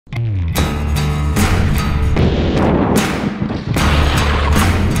Hey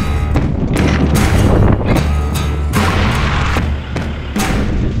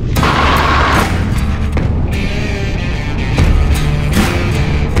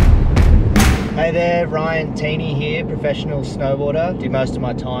there, Ryan Tiene here, professional snowboarder. Do most of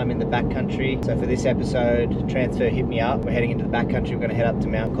my time in the backcountry. So for this episode, transfer hit me up. We're heading into the backcountry. We're going to head up to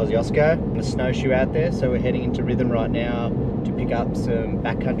Mount Kosciuszko. I'm a snowshoe out there, so we're heading into Rhythm right now to pick up some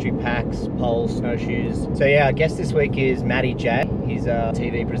backcountry packs, poles, snowshoes. So yeah, our guest this week is Matty J. He's a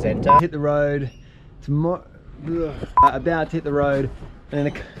TV presenter. Hit the road. About to hit the road.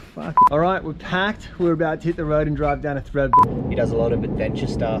 And fuck. All right, we're packed. We're about to hit the road and drive down a thread. He does a lot of adventure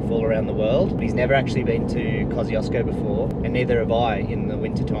stuff all around the world, but he's never actually been to Kosciuszko before, and neither have I in the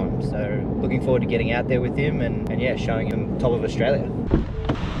winter time. So looking forward to getting out there with him and yeah, showing him top of Australia.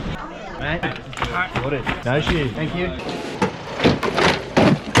 Mate, ordered. No shoe. Thank you.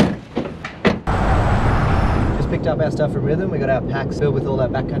 Just picked up our stuff from Rhythm. We got our packs filled with all that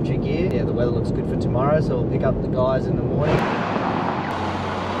backcountry gear. Yeah, the weather looks good for tomorrow, so we'll pick up the guys in the morning.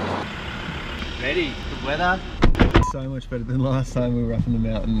 Ready, good weather. So much better than last time we were up in the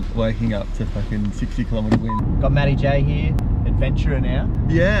mountain waking up to fucking 60-kilometer wind. Got Matty J here, adventurer now.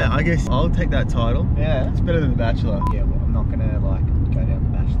 Yeah, I guess I'll take that title. Yeah. It's better than The Bachelor. Yeah, well, I'm not gonna like go down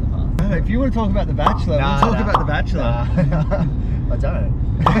the Bachelor path. No, if you want to talk about The Bachelor, we'll talk about The Bachelor. I don't.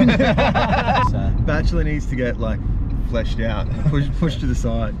 So, Bachelor needs to get like fleshed out, pushed to the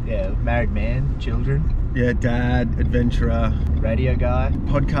side. yeah, married man, children. Yeah, dad, adventurer, Radio guy.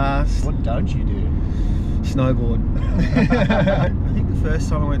 podcast. What don't you do? Snowboard. I think the first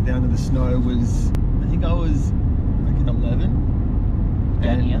time I went down to the snow was, I think I was like 11.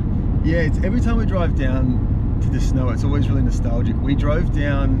 Down here? Yeah, it's every time we drive down to the snow, it's always really nostalgic. We drove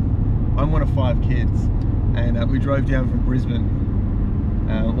down, I'm one of 5 kids, and we drove down from Brisbane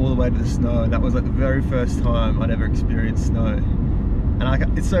all the way to the snow, and that was like the very first time I'd ever experienced snow.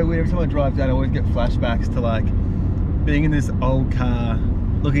 And it's so weird, every time I drive down I always get flashbacks to like being in this old car,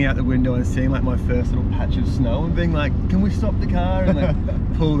 looking out the window and seeing like my first little patch of snow and being like, can we stop the car? And like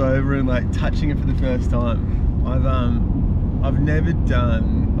pulled over and like touching it for the first time. I've never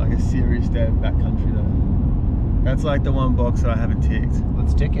done like a serious day of backcountry though. That's like the one box that I haven't ticked.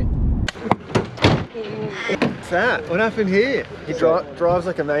 Let's tick it. What's that? What happened here? He drives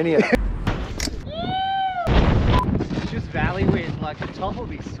like a maniac. Just valley wind, like the top will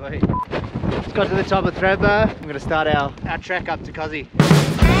be sweet. Just got to the top of Thredbo. I'm going to start our trek up to Kosci.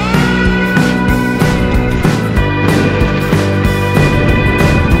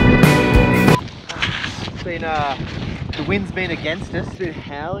 It's been, the wind's been against us. It's been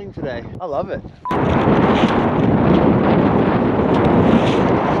howling today. I love it.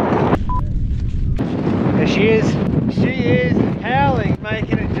 There she is. She is howling,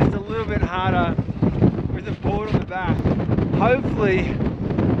 making it just a little bit harder with the board on the back. Hopefully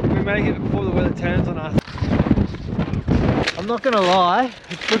we make it before the weather turns on us. I'm not going to lie,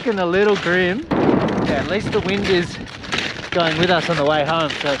 it's looking a little grim. Yeah, at least the wind is going with us on the way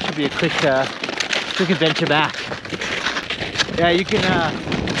home, so it should be a quick adventure back. Yeah, you can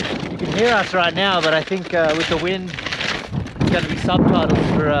hear us right now, but I think with the wind, there's going to be subtitles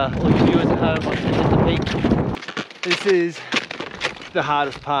for all you viewers at home watching at the peak. This is the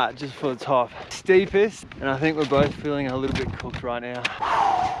hardest part, just for the top. Steepest, and I think we're both feeling a little bit cooked right now.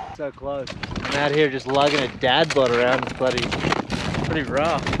 So close. I'm out here just lugging a dad bod around. It's pretty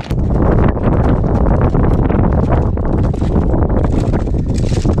rough.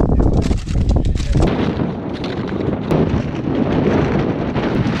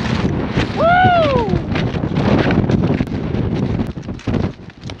 Woo!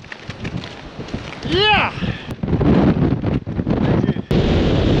 Yeah!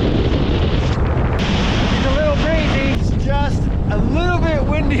 It's a little breezy. It's just a little bit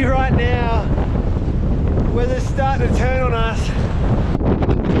windy right now. Weather's starting to turn on us.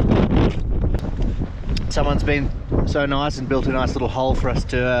 Someone's been so nice and built a nice little hole for us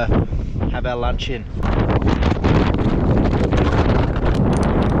to have our lunch in.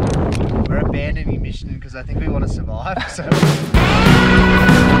 We're abandoning mission because I think we want to survive. So.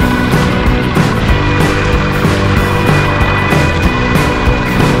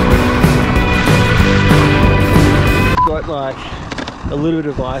 Got like a little bit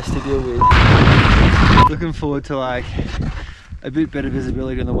of ice to deal with. Looking forward to like a bit better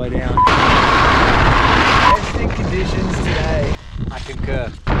visibility on the way down. Testing conditions today. I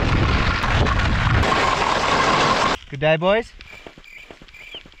concur. Good day, boys.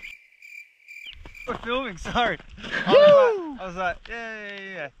 We're filming, sorry. I was like,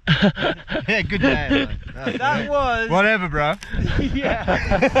 yeah. Yeah, good day. That was... Whatever, bro. Yeah.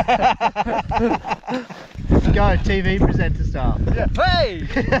 Go, TV presenter style. Yeah. Hey!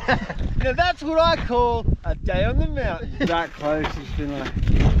 Now that's what I call a day on the mountain. That close, it's been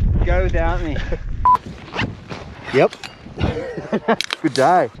like, go without me. Yep. Good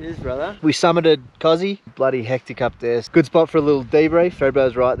day. Cheers, brother. We summited Kosci. Bloody hectic up there. Good spot for a little debrief.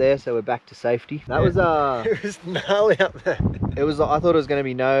 Fredbo's right there, so we're back to safety. That was It was gnarly up there. it was. I thought it was going to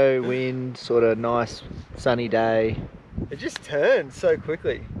be no wind, sort of nice sunny day. It just turned so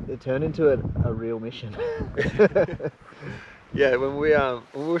quickly. It turned into a real mission. Yeah, when we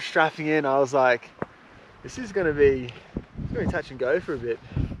were strapping in, I was like, this is gonna be touch and go for a bit.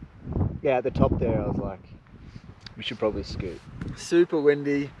 Yeah, at the top there, I was like, we should probably scoot. Super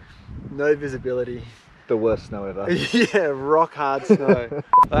windy, no visibility. The worst snow ever. Yeah, rock hard snow.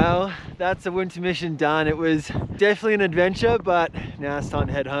 Well, that's a winter mission done. It was definitely an adventure, but now it's time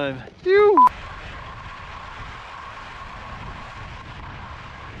to head home. Phew.